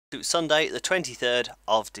To Sunday the 23rd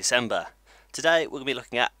of December. Today we're going to be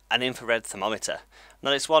looking at an infrared thermometer.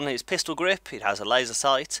 Now this one is pistol grip, it has a laser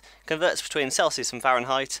sight, converts between Celsius and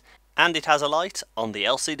Fahrenheit, and it has a light on the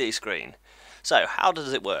LCD screen. So how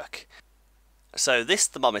does it work? So this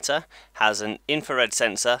thermometer has an infrared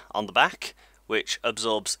sensor on the back which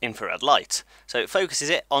absorbs infrared light. So it focuses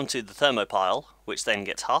it onto the thermopile, which then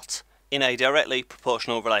gets hot, in a directly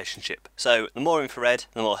proportional relationship. So the more infrared,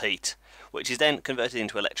 the more heat, which is then converted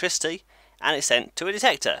into electricity and is sent to a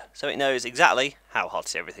detector, so it knows exactly how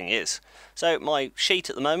hot everything is. So my sheet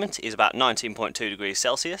at the moment is about 19.2 degrees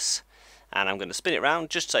Celsius, and I'm going to spin it around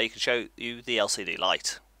just so you can show you the LCD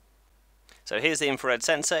light. So here's the infrared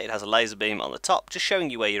sensor. It has a laser beam on the top, just showing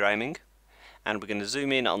you where you're aiming, and we're going to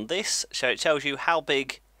zoom in on this so it tells you how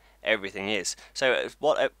big everything is. So at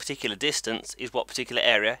what particular distance is what particular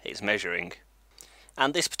area it's measuring.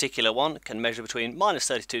 And this particular one can measure between minus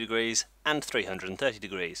 32 degrees and 330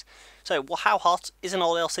 degrees. So how hot is an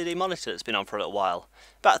old LCD monitor that's been on for a little while?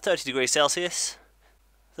 About 30 degrees Celsius,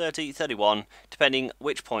 30, 31, depending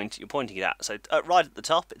which point you're pointing it at. So right at the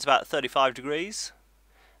top it's about 35 degrees,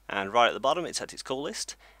 and right at the bottom it's at its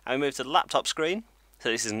coolest. And we move to the laptop screen. So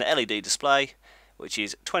this is an LED display, which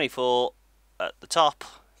is 24 at the top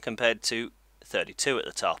compared to 32 at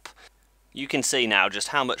the top. You can see now just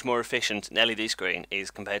how much more efficient an LED screen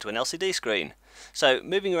is compared to an LCD screen. So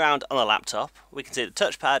moving around on a laptop, we can see the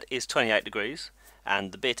touchpad is 28 degrees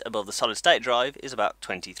and the bit above the solid state drive is about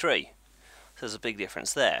 23. So there's a big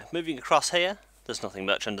difference there. Moving across here, there's nothing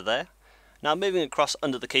much under there. Now moving across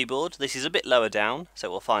under the keyboard, this is a bit lower down, so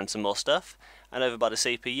we'll find some more stuff. And over by the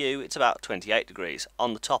CPU, it's about 28 degrees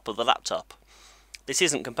on the top of the laptop. This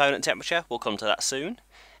isn't component temperature, we'll come to that soon.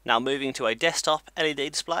 Now moving to a desktop LED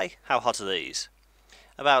display, how hot are these?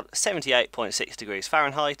 About 78.6 degrees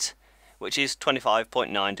Fahrenheit, which is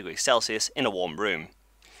 25.9 degrees Celsius in a warm room.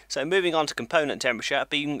 So moving on to component temperature,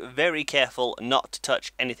 being very careful not to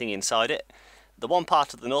touch anything inside it. The one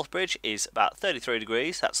part of the North Bridge is about 33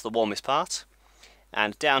 degrees, that's the warmest part.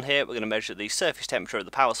 And down here we're going to measure the surface temperature of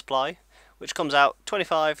the power supply, which comes out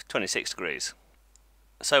 26 degrees.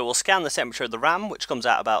 So we'll scan the temperature of the RAM, which comes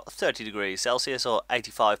out about 30 degrees Celsius or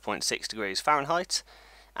 85.6 degrees Fahrenheit.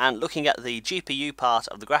 And looking at the GPU part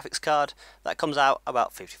of the graphics card, that comes out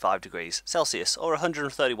about 55 degrees Celsius or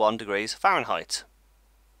 131 degrees Fahrenheit.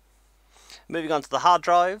 Moving on to the hard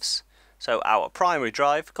drives, so our primary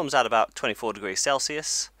drive comes out about 24 degrees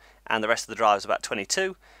Celsius and the rest of the drive is about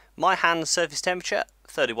 22. My hand surface temperature,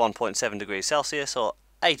 31.7 degrees Celsius or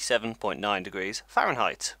 87.9 degrees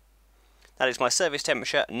Fahrenheit. That is my surface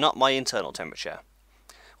temperature, not my internal temperature.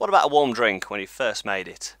 What about a warm drink when you first made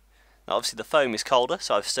it? Now obviously the foam is colder,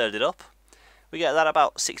 so I've stirred it up. We get that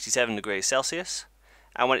about 67 degrees Celsius.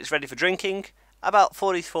 And when it's ready for drinking, about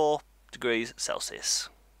 44 degrees Celsius.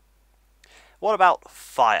 What about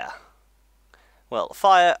fire? Well,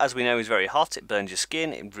 fire, as we know, is very hot. It burns your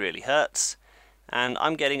skin, it really hurts. And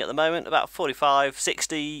I'm getting at the moment about 45,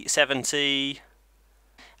 60, 70.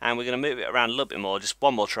 And we're going to move it around a little bit more, just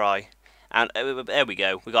one more try. And there we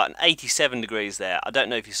go, we got an 87 degrees there. I don't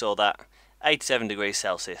know if you saw that. 87 degrees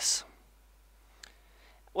Celsius.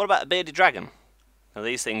 What about a bearded dragon? Now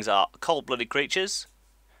these things are cold-blooded creatures.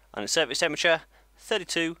 And its surface temperature,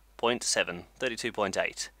 32.7,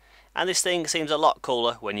 32.8. And this thing seems a lot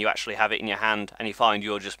cooler when you actually have it in your hand and you find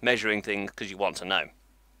you're just measuring things because you want to know.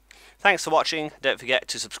 Thanks for watching. Don't forget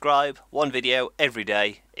to subscribe. One video every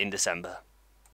day in December.